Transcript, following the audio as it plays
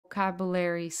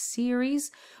vocabulary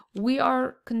series. We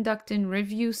are conducting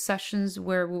review sessions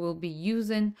where we will be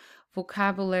using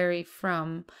vocabulary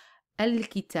from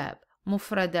Al-Kitaab,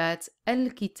 مفردات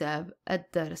الكتاب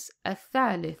الدرس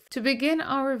الثالث. To begin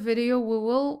our video, we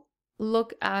will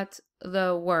look at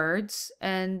the words,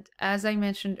 and as I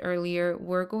mentioned earlier,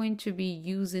 we're going to be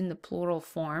using the plural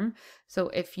form. So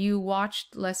if you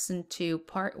watched lesson 2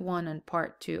 part 1 and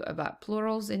part 2 about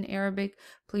plurals in Arabic,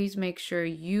 please make sure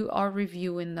you are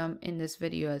reviewing them in this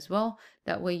video as well.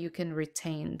 That way you can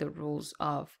retain the rules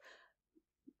of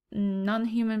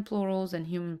non-human plurals and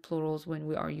human plurals when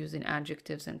we are using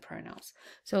adjectives and pronouns.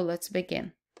 So let's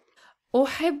begin.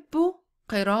 أحب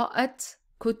قراءة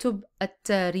كتب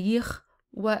التاريخ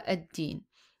والدين.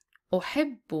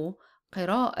 أحب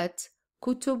قراءة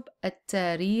كتب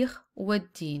التاريخ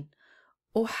والدين.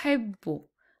 أحب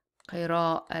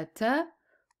قراءة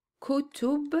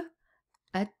كتب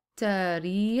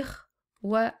التاريخ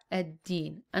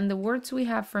والدين. And the words we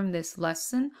have from this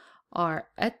lesson are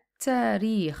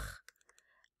التاريخ,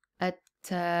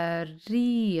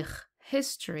 التاريخ,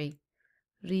 history,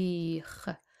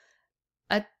 ريخ,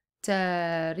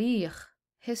 التاريخ,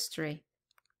 history.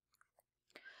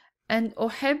 And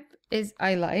أحب is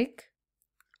I like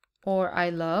or I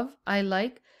love. I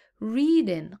like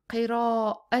reading,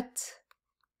 قراءة,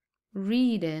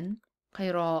 reading,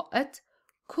 قراءة,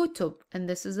 كتب, and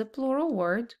this is a plural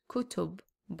word, كتب,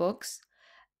 books,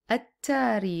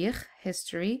 التاريخ,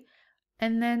 history,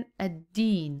 and then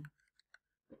الدين,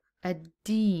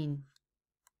 الدين,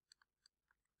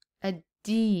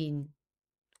 الدين,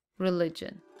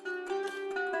 religion.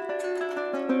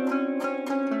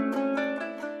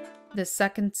 The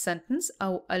second sentence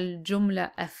أو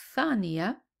الجملة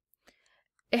الثانية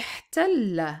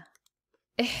احتل,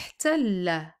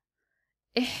 احتل,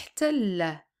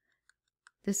 احتل.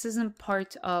 This isn't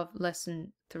part of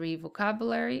lesson 3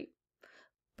 vocabulary,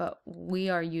 but we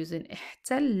are using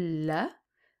احتل,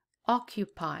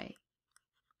 occupy.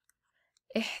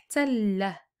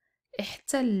 احتل,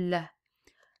 احتل.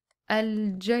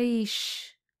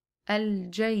 الجيش,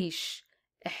 الجيش.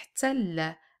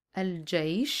 احتل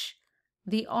الجيش,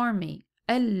 the army.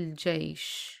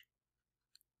 الجيش,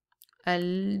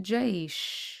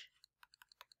 الجيش,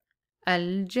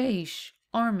 الجيش,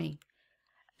 army.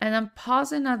 And I'm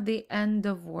pausing at the end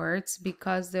of words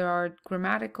because there are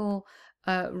grammatical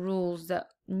rules that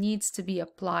needs to be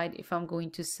applied if I'm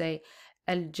going to say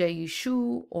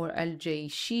al-jayshu or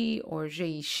al-jayshi or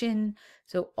jayshin.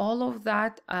 So all of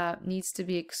that needs to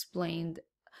be explained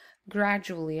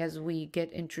gradually as we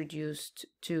get introduced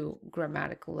to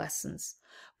grammatical lessons.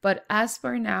 But as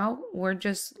for now, we're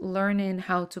just learning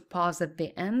how to pause at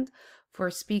the end for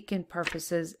speaking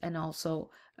purposes and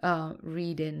also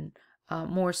reading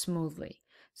more smoothly.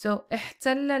 So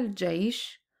احتل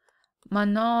الجيش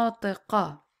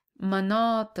مناطق,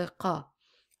 مناطق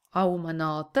أو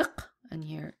مناطق, and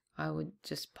here I would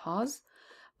just pause.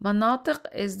 مناطق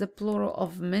is the plural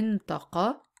of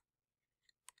منطقة.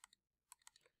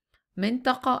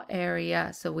 منطقة,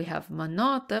 area, so we have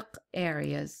مناطق,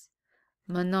 areas.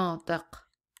 مناطق,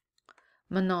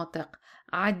 مناطق.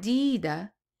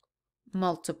 عديدة,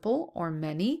 multiple or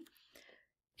many.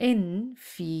 إن,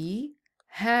 في,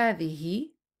 هذه,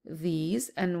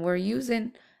 these, and we're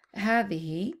using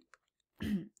هذه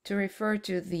to refer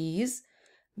to these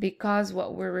because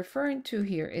what we're referring to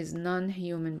here is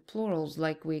non-human plurals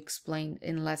like we explained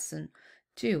in lesson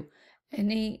 2.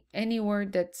 Any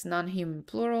word that's non-human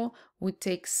plural would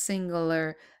take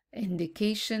singular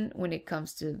indication when it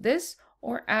comes to this,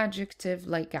 or adjective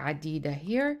like عديدة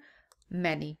here,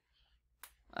 many,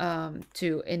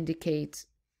 to indicate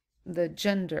the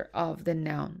gender of the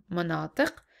noun.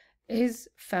 مناطق is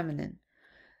feminine.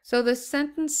 So the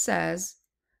sentence says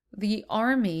the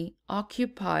army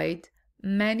occupied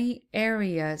many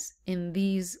areas in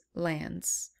these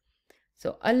lands.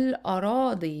 So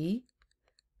al-aradi,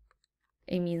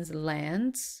 it means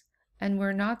lands, and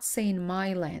we're not saying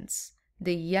my lands.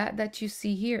 The ya that you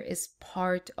see here is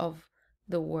part of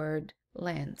the word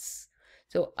lands.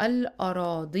 So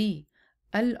al-aradi,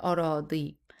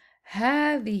 al-aradi.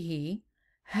 هذه,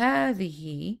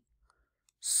 هذه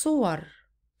صور,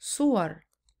 صور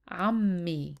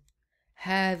عمي.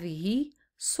 هذه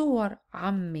صور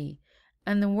عمي.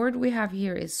 And the word we have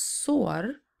here is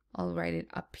صور. I'll write it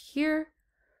up here.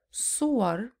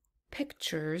 صور,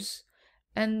 pictures.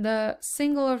 And the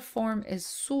singular form is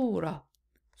صورة,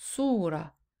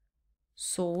 صورة.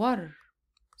 صور,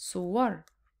 صور,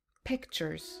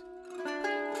 pictures.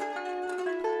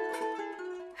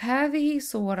 هذه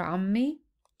صور عمي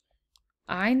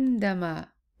عندما,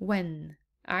 when,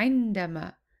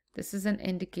 عندما. This is an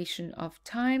indication of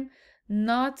time.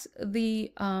 not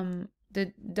the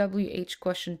WH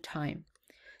question time.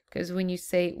 Because when you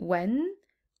say when,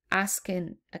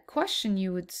 asking a question,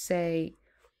 you would say,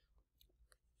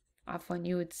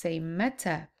 you would say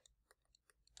meta.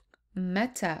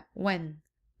 Meta, when.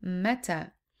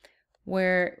 Meta.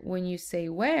 Where when you say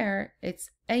where, it's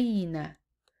أين.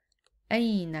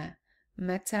 أين.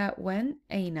 Meta, when,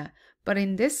 أين. But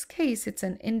in this case, it's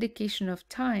an indication of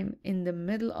time in the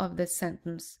middle of the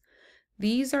sentence.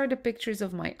 These are the pictures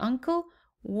of my uncle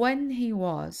when he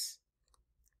was.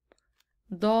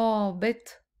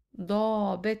 ضابط.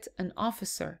 ضابط, an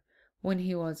officer. When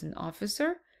he was an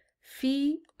officer.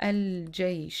 في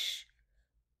الجيش.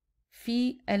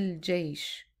 في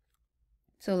الجيش.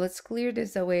 So let's clear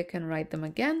this away. I can write them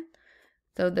again.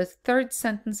 So the third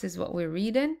sentence is what we're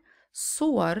reading.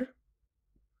 صور.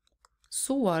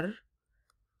 صور.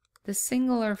 The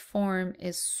singular form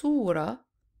is صورة.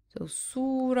 So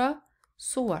صورة,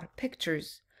 صور,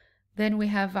 pictures. Then we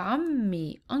have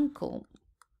عمي, uncle.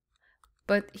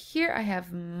 But here I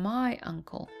have my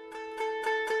uncle.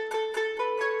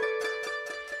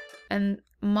 And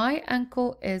my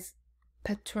uncle is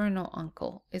paternal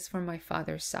uncle, is from my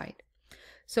father's side.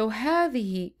 So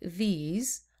هذه,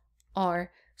 these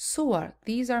are صور.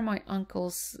 These are my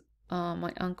uncle's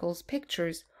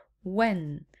pictures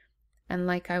when. And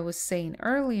like I was saying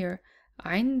earlier,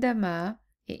 عندما,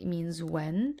 it means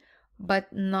when,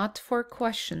 but not for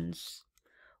questions.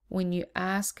 When you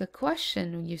ask a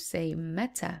question, you say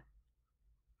متى.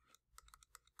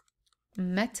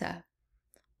 متى,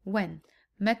 when.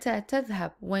 متى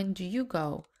تذهب, when do you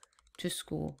go to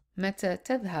school? متى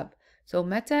تذهب. So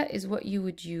متى is what you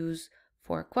would use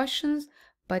for questions,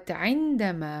 but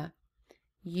عندما,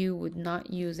 you would not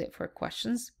use it for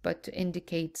questions, but to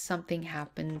indicate something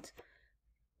happened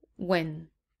when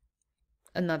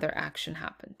another action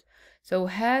happened. So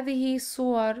هذه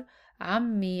صور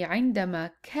عمي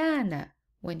عندما كان,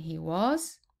 when he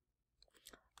was.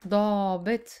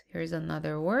 ضابط, here's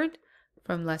another word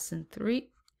from lesson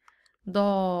 3.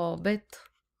 ضابط.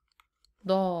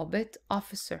 ضابط,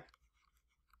 officer.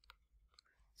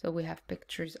 So we have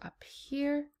pictures up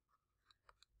here.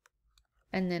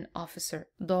 And then officer.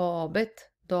 ضابط.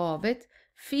 ضابط.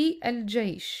 في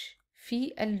الجيش.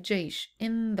 في الجيش,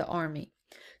 in the army.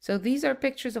 So these are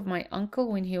pictures of my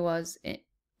uncle when he was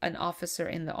an officer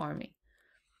in the army.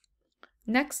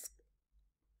 Next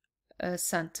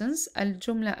sentence.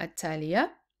 الجملة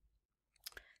التالية.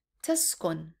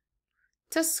 تسكن.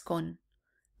 تسكن,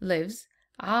 lives.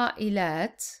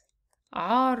 عائلات.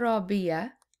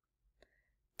 عربية.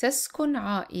 تسكن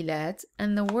عائلات,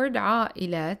 and the word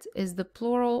عائلات is the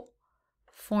plural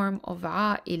form of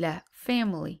عائلة,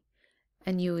 family,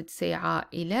 and you would say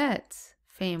عائلات,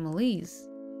 families.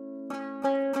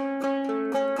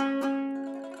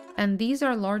 And these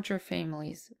are larger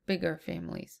families, bigger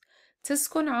families.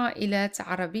 تسكن عائلات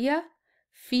عربية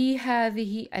في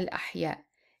هذه الأحياء,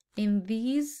 in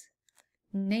these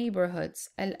neighborhoods.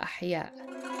 الأحياء.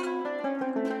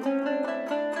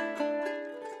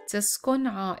 تسكن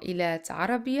عائلات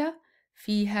عربية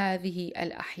في هذه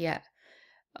الأحياء.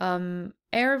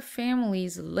 Arab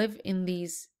families live in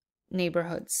these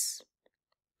neighborhoods.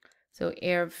 So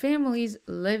Arab families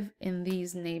live in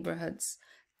these neighborhoods.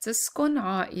 تسكن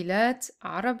عائلات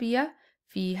عربية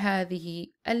في هذه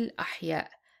الأحياء.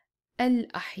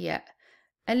 الأحياء.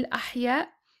 الأحياء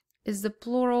is the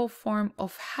plural form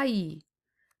of حي.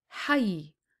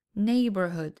 حي,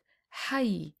 neighborhood.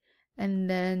 حي. And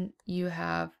then you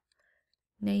have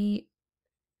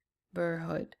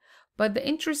neighborhood. But the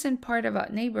interesting part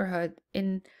about neighborhood,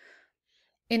 in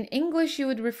English you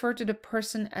would refer to the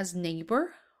person as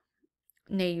neighbor,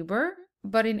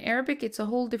 but in Arabic it's a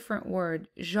whole different word,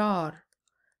 jar,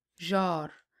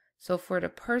 jar. So for the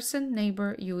person,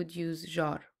 neighbor, you would use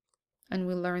jar. And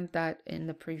we learned that in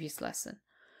the previous lesson.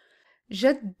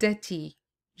 جدتي,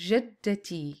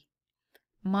 جدتي,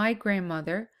 my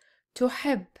grandmother,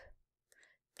 تحب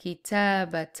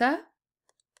كتابة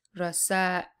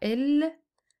رسائل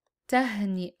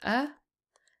تهنئة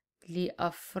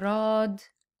لأفراد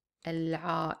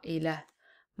العائلة.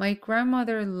 My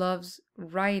grandmother loves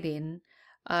writing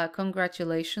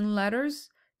congratulation letters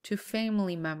to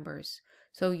family members.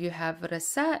 So you have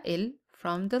رسائل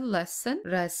from the lesson.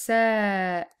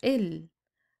 رسائل.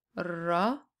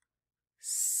 رسائل.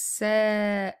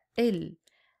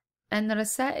 And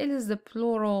رسائل is the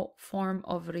plural form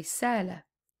of رسالة.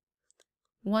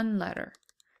 One letter.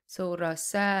 So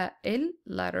رسائل,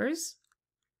 letters.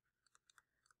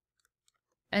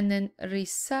 And then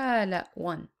رسالة,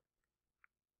 one.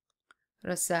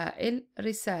 رسائل,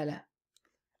 رسالة.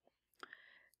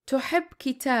 تحب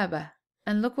كتابة.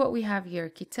 And look what we have here.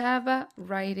 كتابة,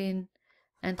 writing,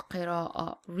 and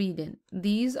قراءة, reading.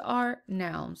 These are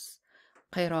nouns.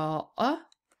 قراءة,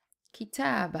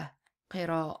 كتابة.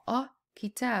 قراءة,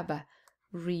 كتابة.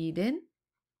 Reading,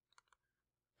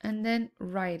 and then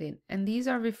writing. And these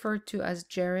are referred to as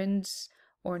gerunds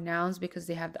or nouns because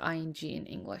they have the ing in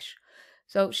English.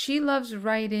 So she loves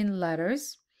writing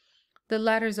letters. The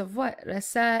letters of what?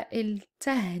 رسائل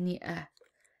تهنئة.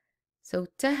 So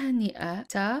تهنئة,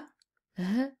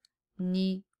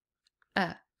 تهنئة,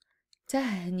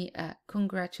 تهنئة,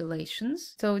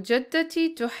 congratulations. So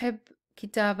جدتي تحب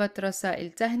كتابة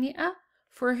رسائل تهنئة.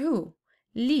 For who?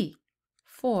 لي,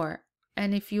 for.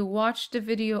 And if you watch the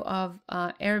video of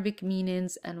Arabic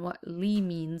meanings and what li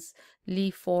means,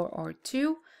 li for or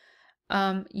to,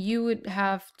 you would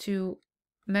have to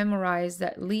memorize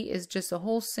that li is just a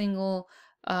whole single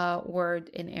word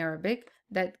in Arabic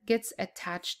that gets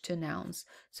attached to nouns.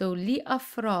 So li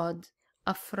afrad,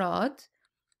 afrad,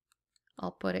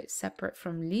 I'll put it separate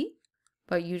from li,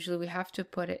 but usually we have to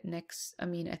put it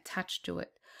attached to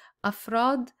it.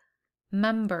 Afrad,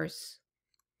 members.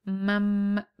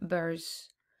 Members.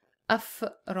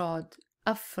 Afrad,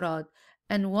 afrad.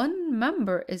 And one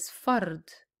member is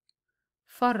fard.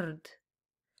 Fard.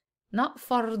 Not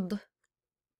fard.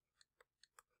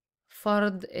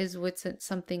 Fard is with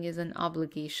something is an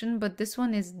obligation, but this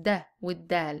one is da with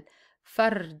dal.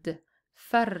 Fard.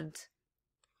 Fard.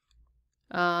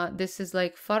 This is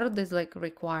like fard is like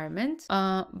requirement.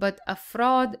 But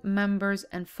afrad, members,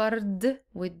 and fard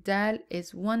with dal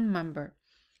is one member.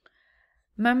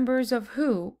 Members of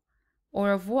who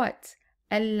or of what?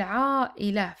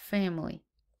 Al-'a'ila, family.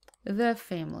 The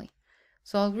family.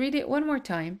 So I'll read it one more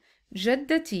time.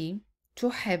 جدتي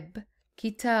تحب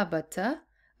كتابة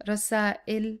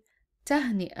رسائل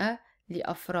تهنئة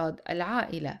لأفراد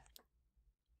العائلة.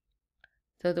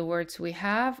 So the words we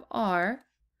have are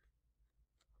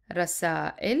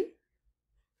رسائل,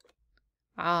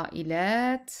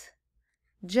 عائلات,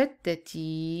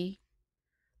 جدتي,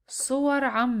 صور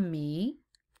عمي,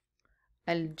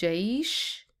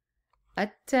 الجيش,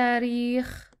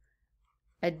 التاريخ,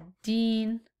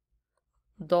 الدين,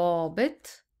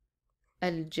 ضابط,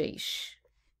 الجيش.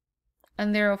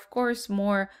 And there are of course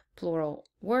more plural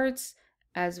words.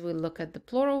 As we look at the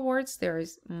plural words, there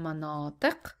is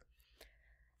مناطق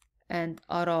and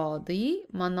أراضي.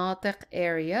 مناطق,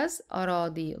 areas,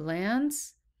 أراضي,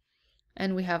 lands.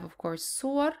 And we have of course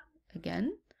صور,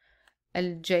 again.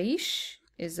 الجيش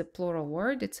is a plural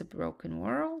word. It's a broken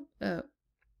word.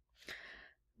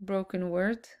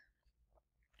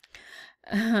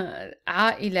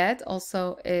 عائلات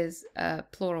also is a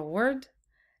plural word.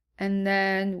 And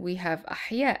then we have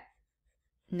أحياء,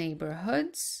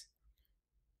 neighborhoods,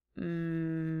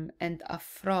 and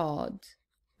أفراد,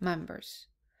 members.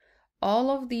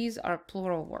 All of these are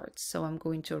plural words. So I'm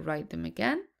going to write them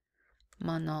again.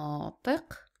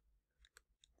 مناطق,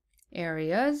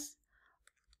 areas,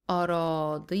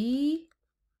 أراضي,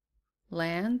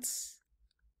 lands,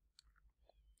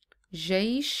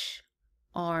 جيش,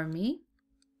 army,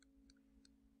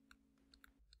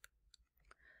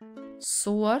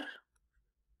 صور,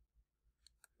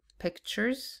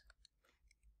 pictures,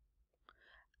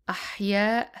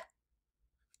 أحياء,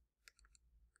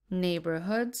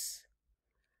 neighborhoods,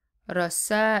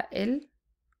 رسائل,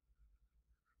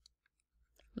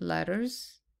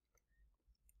 letters,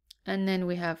 and then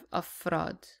we have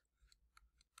أفراد,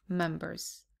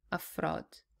 members. أفراد,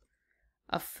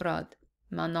 أفراد.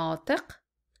 مناطق,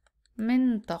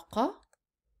 منطقة,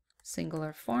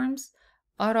 singular forms.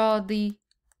 أراضي,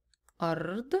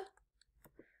 أرض.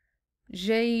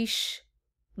 جيش,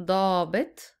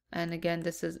 ضابط, and again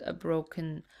this is a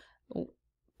broken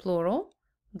plural.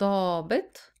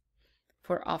 ضابط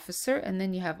for officer, and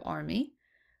then you have army.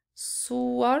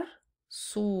 صور,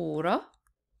 صورة.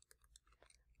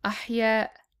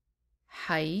 أحياء,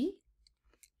 حي.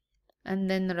 And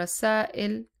then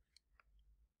رسائل,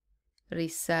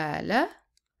 رسالة.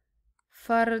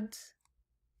 فرد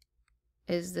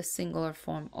is the singular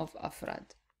form of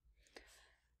أفراد.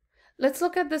 Let's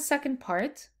look at the second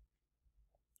part,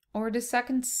 or the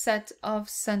second set of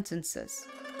sentences.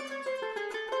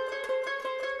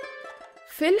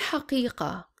 في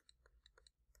الحقيقة,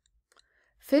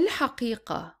 في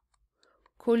الحقيقة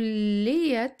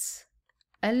كلية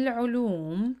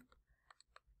العلوم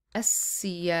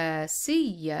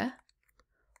السياسية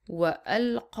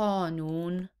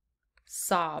والقانون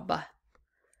صعبة.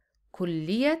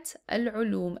 كلية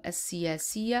العلوم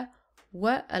السياسية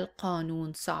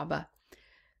والقانون صعبة.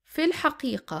 في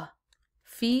الحقيقة,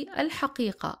 في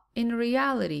الحقيقة, in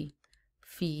reality,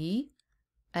 في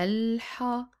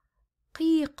الحقيقة.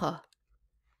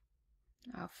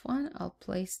 عفوا, I'll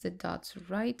place the dots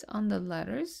right on the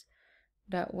letters.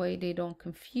 That way they don't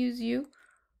confuse you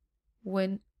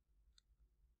when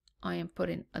I am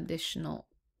putting additional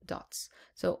dots.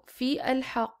 So في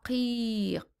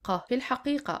الحقيقة, في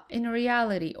الحقيقة, in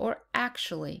reality or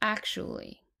actually.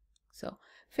 So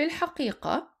في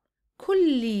الحقيقة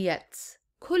كلية,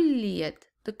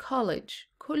 the college,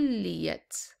 كلية,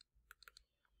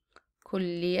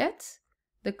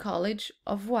 the college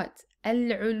of what?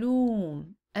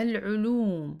 العلوم,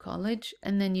 college,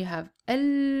 and then you have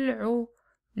العلوم,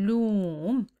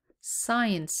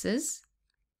 sciences,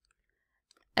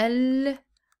 العلوم,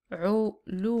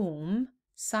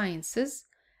 sciences,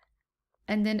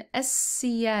 and then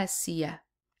السياسية,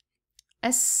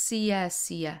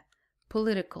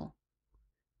 political,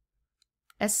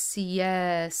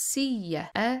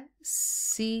 السياسية,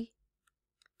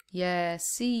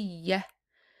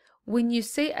 When you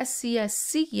say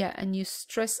السياسية and you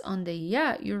stress on the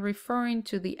ya, you're referring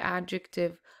to the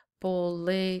adjective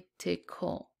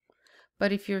political.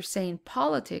 But if you're saying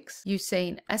politics, you're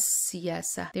saying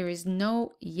السياسة. There is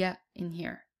no ya in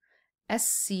here.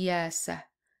 السياسة,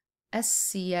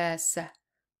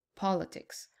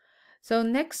 politics. So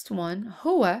next one,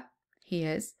 هو, he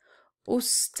is,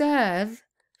 أستاذ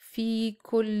في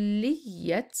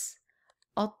كلية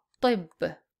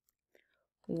الطب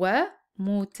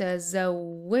ومتزوج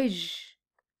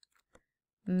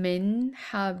من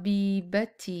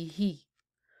حبيبته.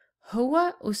 هو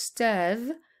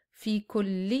أستاذ في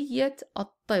كلية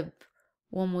الطب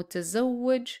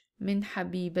ومتزوج من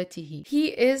حبيبته. He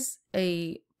is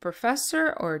a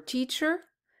professor or teacher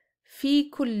في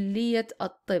كلية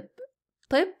الطب.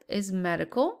 طب is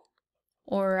medical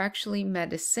or actually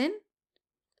medicine.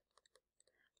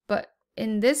 But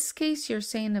in this case, you're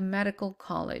saying a medical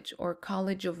college or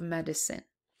college of medicine.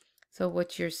 So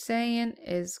what you're saying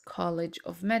is college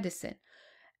of medicine.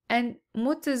 And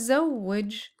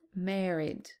متزوج,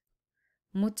 married.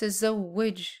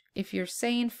 متزوج. If you're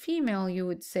saying female, you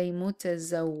would say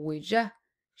متزوجة.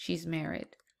 She's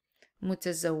married.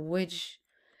 متزوج.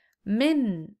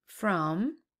 من,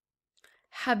 from.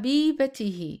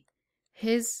 حبيبته,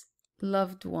 his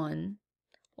loved one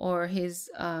or his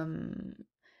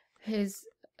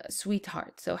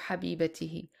sweetheart. So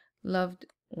حبيبته, loved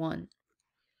one.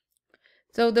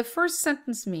 So the first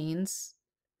sentence means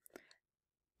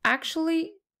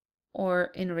actually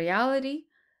or in reality,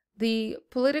 the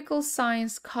political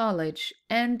science college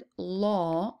and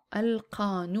law,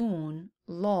 القانون,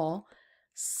 law,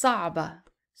 صعبة.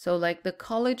 So like the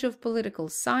college of political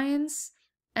science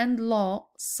and law,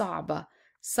 صعبة.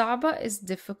 صعبة is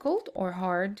difficult or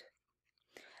hard,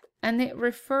 and it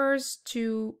refers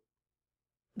to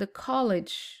the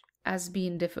college as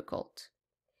being difficult,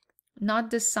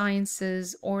 not the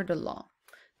sciences or the law,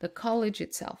 the college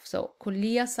itself. So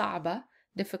كلية صعبة,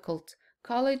 difficult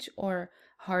college or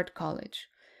hard college.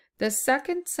 The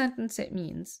second sentence, it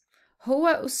means هو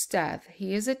أستاذ,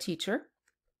 he is a teacher.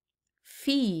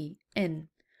 في, in,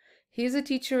 he is a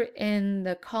teacher in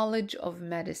the College of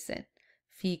Medicine.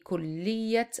 في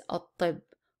كلية الطب,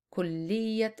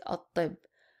 كلية الطب.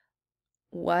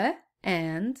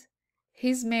 and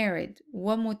he's married.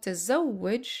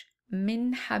 ومتزوج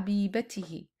من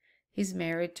حبيبته, he's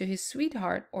married to his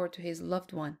sweetheart or to his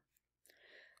loved one.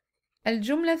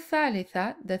 الجملة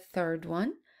الثالثة, the third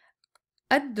one,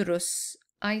 أدرس,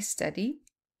 I study.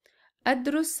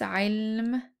 أدرس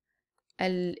علم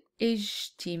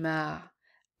الاجتماع.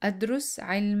 أدرس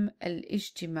علم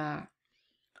الاجتماع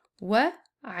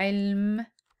وعلم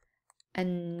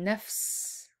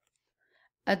النفس.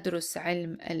 أدرس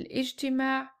علم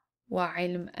الاجتماع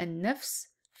وعلم النفس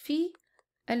في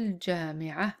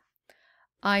الجامعة.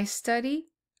 I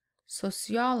study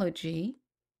sociology,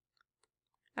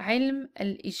 علم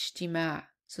الاجتماع,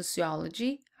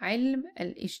 sociology, علم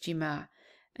الاجتماع,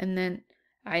 and then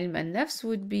علم النفس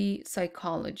would be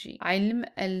psychology. علم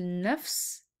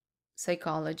النفس,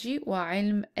 psychology,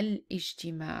 وعلم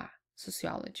الاجتماع,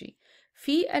 sociology.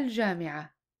 في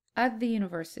الجامعة, at the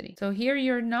university. So here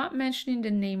you're not mentioning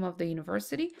the name of the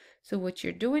university. So what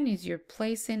you're doing is you're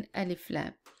placing alif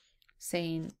lam,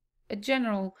 saying a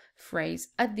general phrase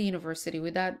at the university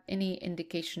without any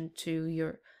indication to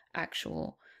your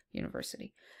actual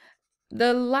university.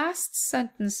 The last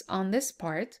sentence on this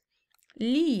part,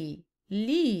 li,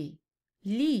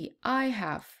 I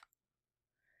have.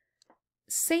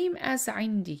 Same as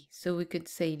عندي. So we could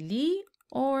say li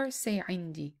or say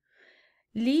عندي.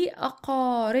 لي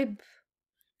أقارب.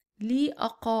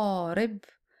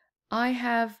 I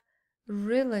have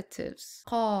relatives.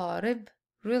 قارب,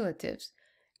 relatives.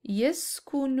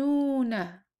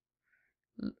 يسكنون,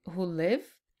 who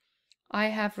live. I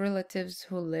have relatives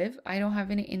who live. I don't have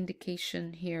any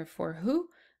indication here for who,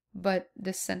 but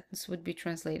this sentence would be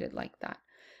translated like that.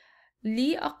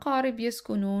 لي أقارب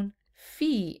يسكنون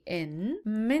في in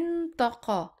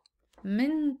منطقة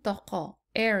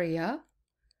area.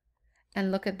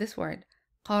 And look at this word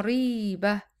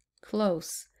قريبة,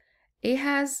 close. It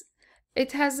has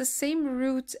the same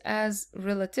root as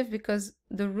relative because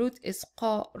the root is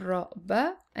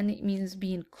قرب and it means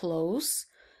being close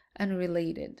and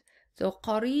related. So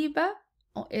قريبة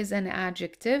is an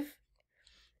adjective,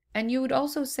 and you would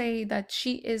also say that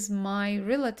she is my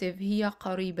relative, هي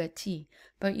قريبتي,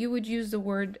 but you would use the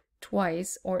word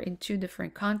twice or in two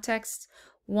different contexts.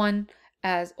 One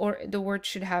as, or the word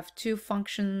should have two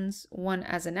functions, one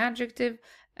as an adjective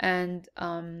and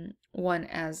one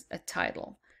as a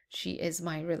title. She is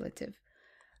my relative.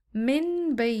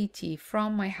 من بيتي,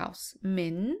 from my house.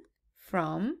 من,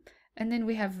 from, and then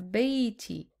we have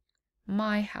بيتي,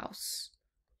 my house.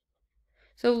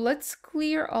 So let's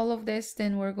clear all of this,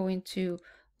 then we're going to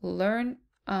learn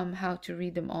how to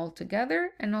read them all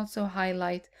together and also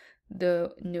highlight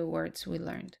the new words we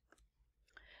learned.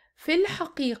 في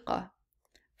الحقيقة,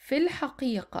 في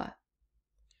الحقيقة,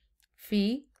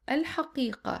 في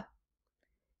الحقيقة.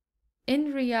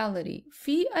 In reality,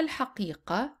 في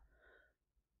الحقيقة,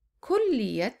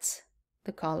 كلية,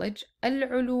 the college,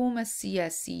 العلوم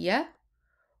السياسية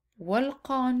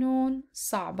والقانون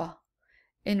صعبة.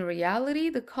 In reality,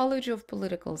 the College of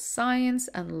Political Science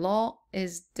and Law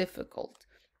is difficult,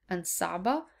 and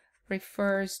صعبة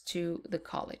refers to the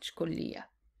college, كلية.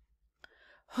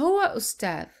 هو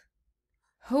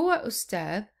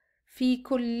أستاذ في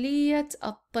كلية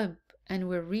الطب, and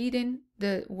we're reading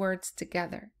the words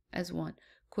together as one.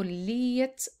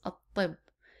 كلية الطب.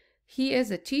 He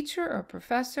is a teacher or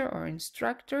professor or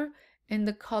instructor in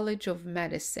the College of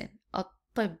Medicine.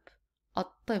 الطب,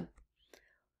 الطب.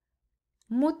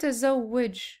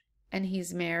 متزوج, and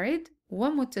he's married.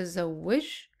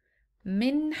 ومتزوج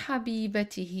من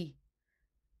حبيبته,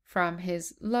 from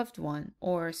his loved one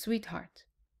or sweetheart.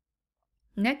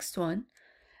 Next one.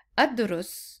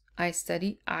 الدرس, I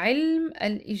study. علم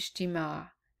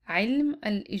الاجتماع, علم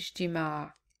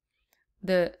الاجتماع,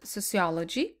 the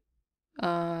sociology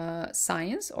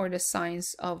science or the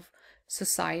science of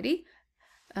society.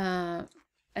 And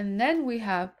then we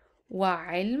have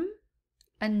وعلم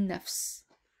النفس,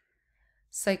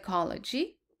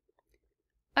 psychology.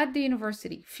 At the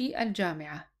university, في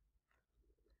الجامعة.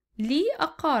 لي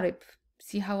أقارب,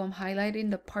 see how I'm highlighting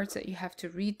the parts that you have to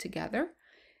read together.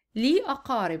 لي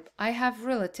أقارب, I have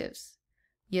relatives.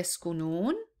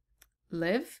 يسكنون,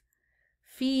 live.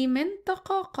 في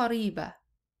منطقة قريبة,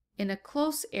 in a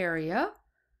close area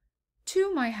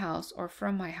to my house or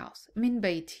from my house. من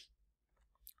بيتي.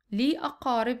 لي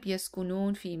أقارب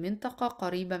يسكنون في منطقة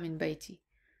قريبة من بيتي.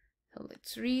 So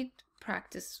let's read,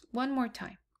 practice one more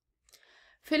time.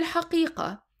 في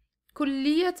الحقيقة,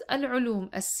 كلية العلوم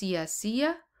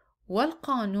السياسية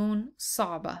والقانون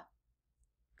صعبة.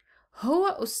 هو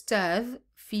أستاذ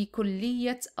في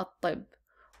كلية الطب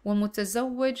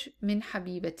ومتزوج من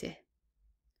حبيبته.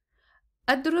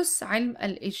 أدرس علم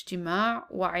الاجتماع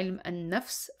وعلم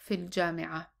النفس في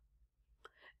الجامعة.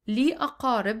 لي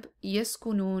أقارب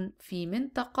يسكنون في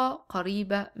منطقة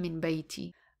قريبة من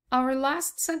بيتي. Our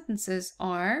last sentences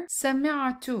are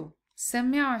سمعت,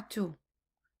 سمعت,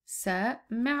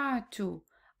 سمعت,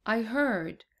 I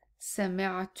heard,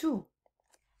 سمعت,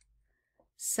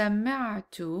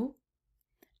 سمعت,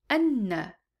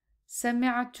 أن,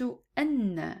 سمعت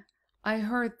أن, I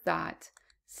heard that,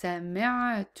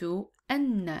 سمعت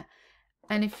أن.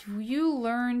 And if you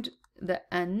learned the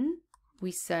an,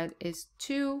 we said is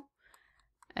to,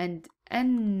 and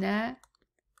أن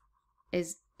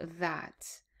is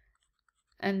that.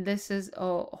 And this is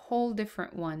a whole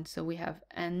different one. So we have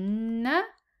أن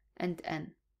and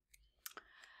أن.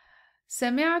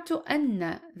 سمعت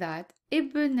أن, that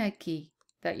ابنك,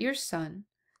 that your son,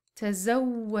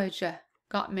 تزوج,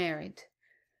 got married.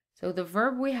 So the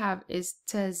verb we have is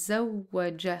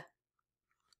تزوج.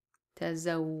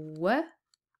 تزوج,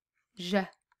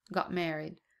 got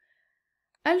married.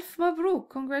 ألف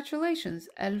مبروك, congratulations.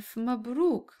 ألف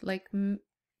مبروك, like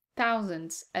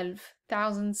thousands, ألف,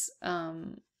 thousands,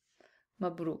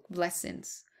 مبروك,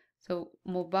 blessings. So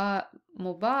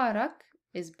mubarak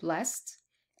is blessed,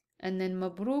 and then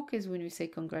mabruk is when we say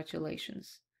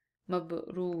congratulations.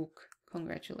 Mabruk,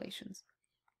 congratulations.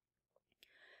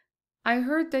 I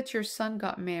heard that your son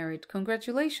got married.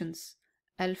 Congratulations.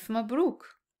 ألف مبروك.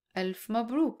 ألف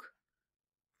مبروك.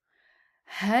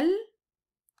 هل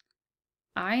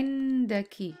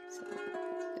عندك, so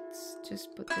let's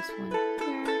just put this one here.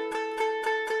 Okay.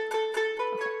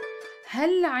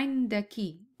 هل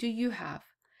عندك, do you have,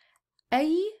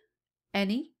 أي,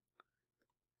 any,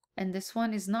 and this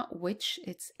one is not which,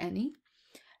 it's any.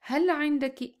 هل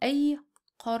عندك أي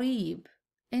قريب,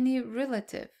 any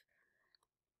relative.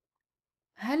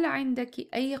 هل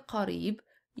عندك أي قريب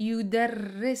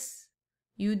يدرس,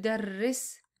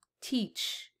 يدرس,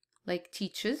 teach, like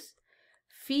teaches,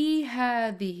 في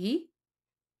هذه,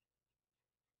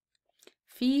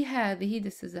 في هذه,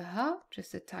 this is a ha,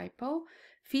 just a typo,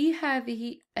 في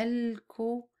هذه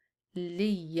الكلية,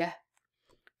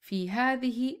 في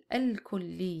هذه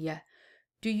الكلية.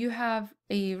 Do you have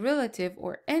a relative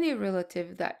or any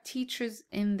relative that teaches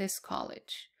in this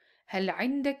college? هل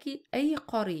عندك أي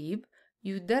قريب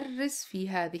يدرس في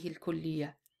هذه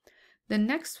الكلية? The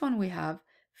next one we have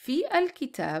في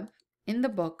الكتاب, in the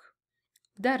book,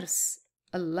 درس,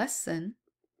 a lesson,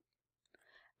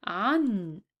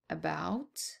 عن,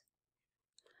 about,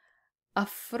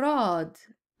 أفراد,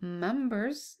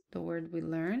 members, the word we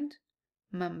learned,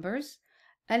 members,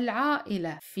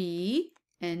 العائلة, في,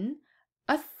 in,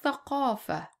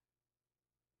 الثقافة,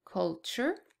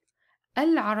 culture,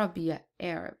 العربية,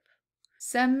 Arab.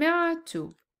 سمعت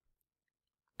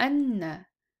أن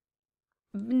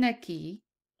ابنك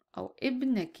أو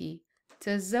ابنك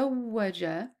تزوج.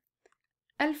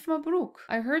 ألف مبروك.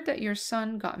 I heard that your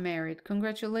son got married.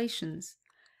 Congratulations.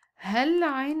 هل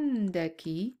عندك,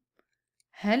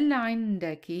 هل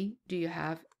عندك, do you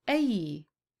have أي,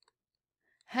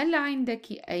 هل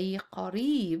عندك أي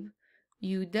قريب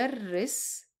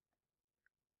يدرس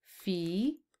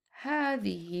في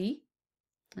هذه,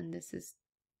 and this is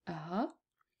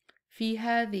في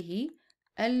هذه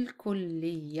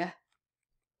الكلية.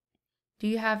 Do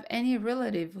you have any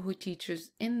relative who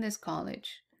teaches in this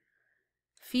college?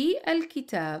 في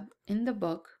الكتاب, in the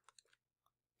book,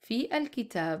 في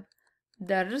الكتاب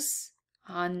درس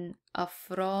عن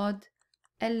أفراد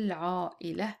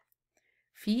العائلة.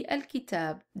 في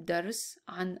الكتاب درس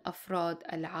عن أفراد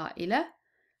العائلة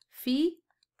في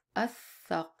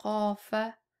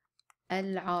الثقافة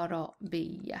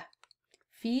العربية.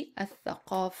 في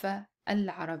الثقافة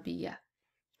العربية.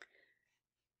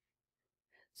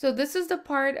 So this is the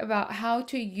part about how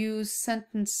to use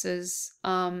sentences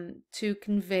to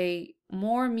convey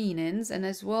more meanings and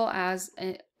as well as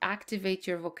activate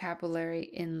your vocabulary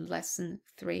in lesson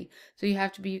 3. So you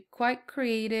have to be quite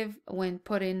creative when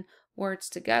putting words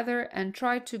together and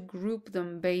try to group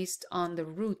them based on the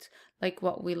root, like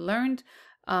what we learned.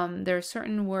 There are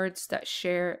certain words that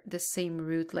share the same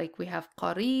root, like we have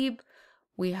qarib,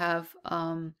 we have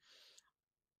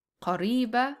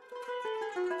qariba,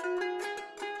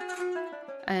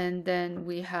 and then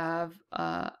we have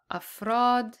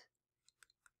afrad,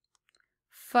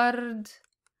 fard,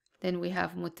 then we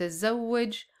have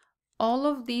mutazawwij. All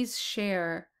of these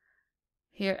share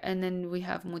here, and then we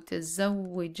have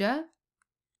mutazawwija.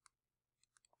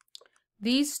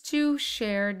 These two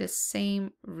share the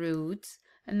same roots,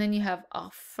 and then you have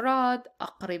afrad,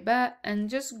 aqriba, and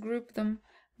just group them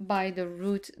by the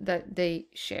root that they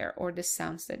share or the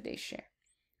sounds that they share.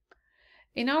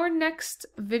 In our next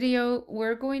video,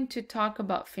 we're going to talk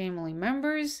about family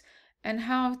members and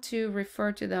how to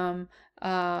refer to them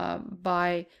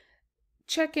by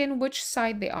checking which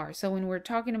side they are. So when we're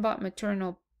talking about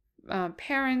maternal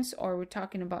parents, or we're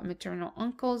talking about maternal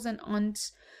uncles and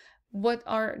aunts, what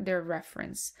are their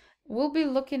reference? We'll be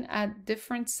looking at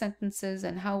different sentences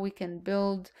and how we can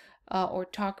build or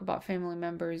talk about family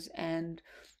members, and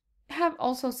have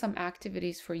also some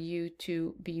activities for you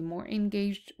to be more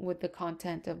engaged with the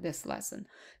content of this lesson.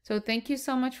 So thank you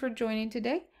so much for joining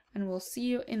today, and we'll see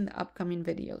you in the upcoming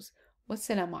videos.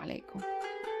 Wassalamu alaikum.